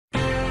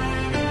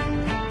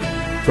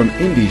From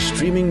Indy's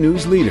streaming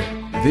news leader,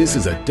 this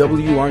is a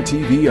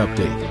WRTV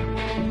update.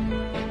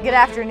 Good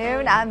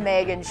afternoon, I'm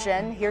Megan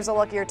Shin. Here's a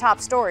look at your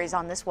top stories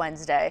on this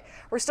Wednesday.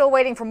 We're still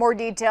waiting for more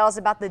details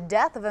about the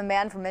death of a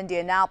man from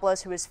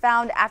Indianapolis who was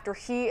found after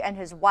he and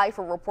his wife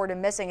were reported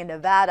missing in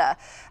Nevada.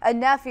 A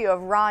nephew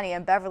of Ronnie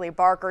and Beverly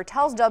Barker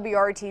tells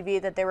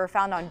WRTV that they were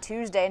found on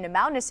Tuesday in a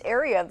mountainous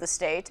area of the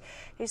state.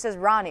 He says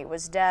Ronnie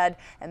was dead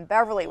and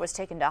Beverly was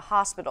taken to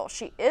hospital.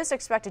 She is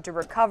expected to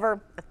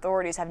recover.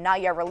 Authorities have not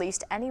yet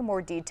released any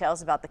more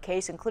details about the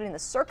case, including the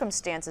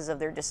circumstances of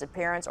their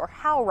disappearance or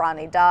how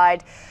Ronnie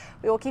died.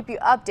 We will keep you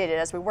updated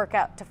as we work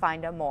out to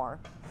find out more.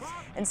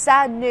 And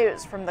sad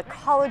news from the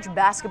college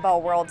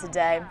basketball world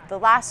today. The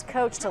last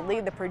coach to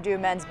lead the Purdue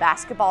men's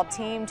basketball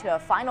team to a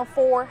Final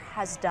Four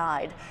has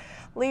died.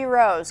 Lee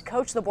Rose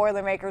coached the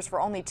Boilermakers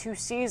for only 2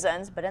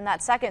 seasons, but in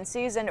that second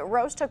season,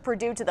 Rose took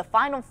Purdue to the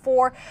Final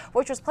Four,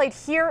 which was played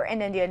here in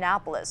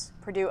Indianapolis.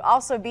 Purdue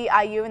also beat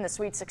IU in the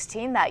Sweet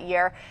 16 that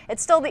year.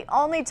 It's still the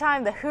only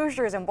time the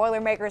Hoosiers and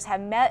Boilermakers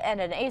have met in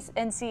an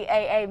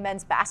NCAA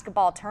men's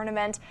basketball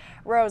tournament.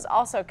 Rose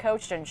also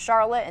coached in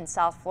Charlotte and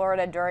South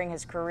Florida during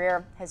his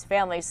career. His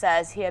family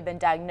says he had been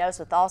diagnosed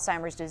with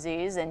Alzheimer's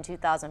disease in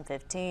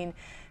 2015.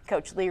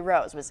 Coach Lee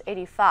Rose was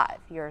 85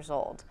 years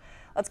old.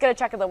 Let's get a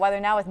check of the weather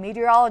now with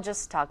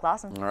meteorologist Todd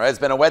Lawson. All right, it's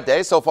been a wet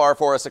day so far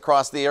for us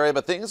across the area,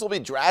 but things will be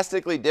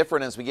drastically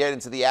different as we get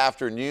into the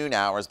afternoon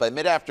hours. By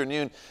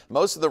mid-afternoon,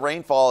 most of the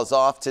rainfall is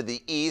off to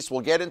the east.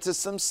 We'll get into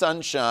some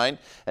sunshine,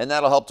 and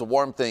that'll help to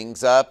warm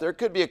things up. There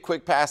could be a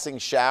quick passing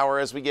shower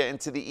as we get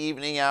into the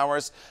evening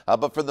hours,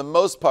 but for the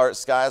most part,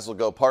 skies will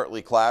go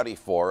partly cloudy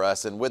for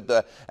us. And with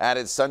the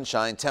added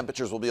sunshine,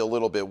 temperatures will be a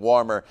little bit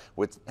warmer,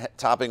 with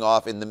topping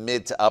off in the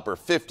mid to upper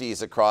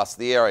 50s across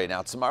the area.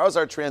 Now, tomorrow's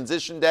our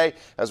transition day,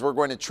 as we're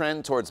going to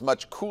trend towards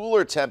much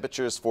cooler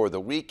temperatures for the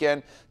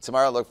weekend.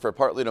 Tomorrow, look for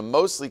partly to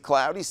mostly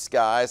cloudy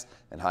skies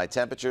and high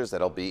temperatures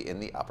that'll be in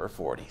the upper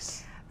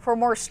 40s. For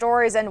more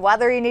stories and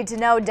weather you need to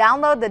know,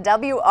 download the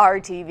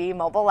WRTV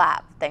mobile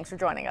app. Thanks for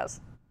joining us.